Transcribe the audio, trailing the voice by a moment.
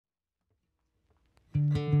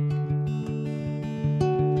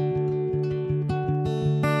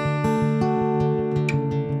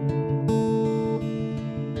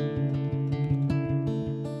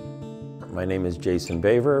name is Jason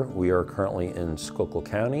Baver. We are currently in Schuylkill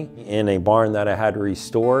County in a barn that I had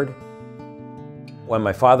restored. When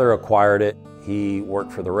my father acquired it, he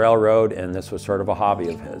worked for the railroad and this was sort of a hobby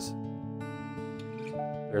of his.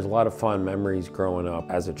 There's a lot of fond memories growing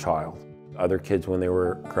up as a child. Other kids when they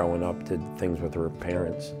were growing up did things with their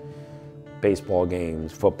parents. Baseball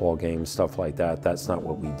games, football games, stuff like that. That's not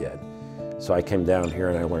what we did. So I came down here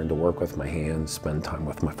and I learned to work with my hands, spend time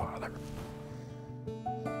with my father.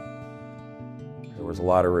 There was a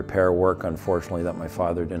lot of repair work, unfortunately, that my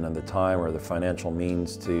father didn't have the time or the financial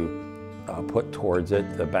means to put towards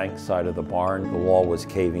it. The bank side of the barn, the wall was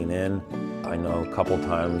caving in. I know a couple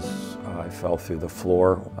times I fell through the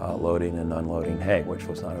floor loading and unloading hay, which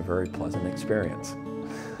was not a very pleasant experience.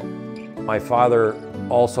 My father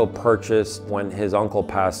also purchased, when his uncle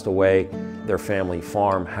passed away, their family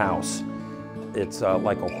farm house. It's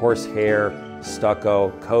like a horsehair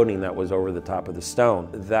stucco coating that was over the top of the stone.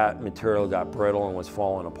 That material got brittle and was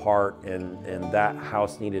falling apart, and that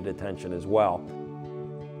house needed attention as well.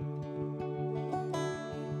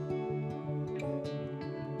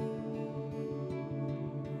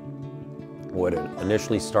 What it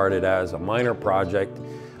initially started as a minor project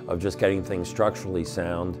of just getting things structurally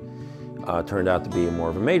sound turned out to be more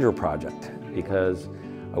of a major project, because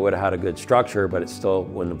I would have had a good structure, but it still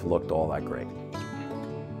wouldn't have looked all that great.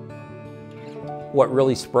 What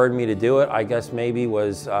really spurred me to do it, I guess maybe,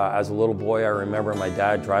 was as a little boy, I remember my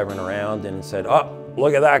dad driving around and said, "Oh,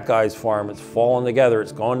 look at that guy's farm, it's falling together,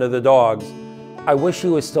 it's going to the dogs." I wish he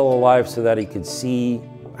was still alive so that he could see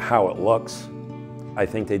how it looks. I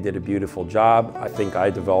think they did a beautiful job. I think I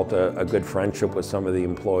developed a good friendship with some of the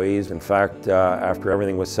employees. In fact, after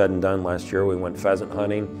everything was said and done last year, we went pheasant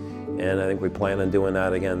hunting, and I think we plan on doing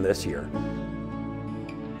that again this year.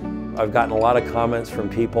 I've gotten a lot of comments from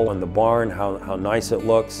people in the barn, how nice it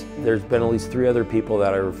looks. There's been at least 3 other people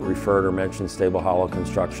that I've referred or mentioned Stable Hollow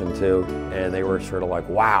Construction to, and they were sort of like,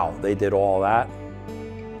 wow, they did all that.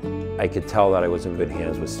 I could tell that I was in good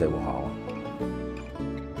hands with Stable Hollow.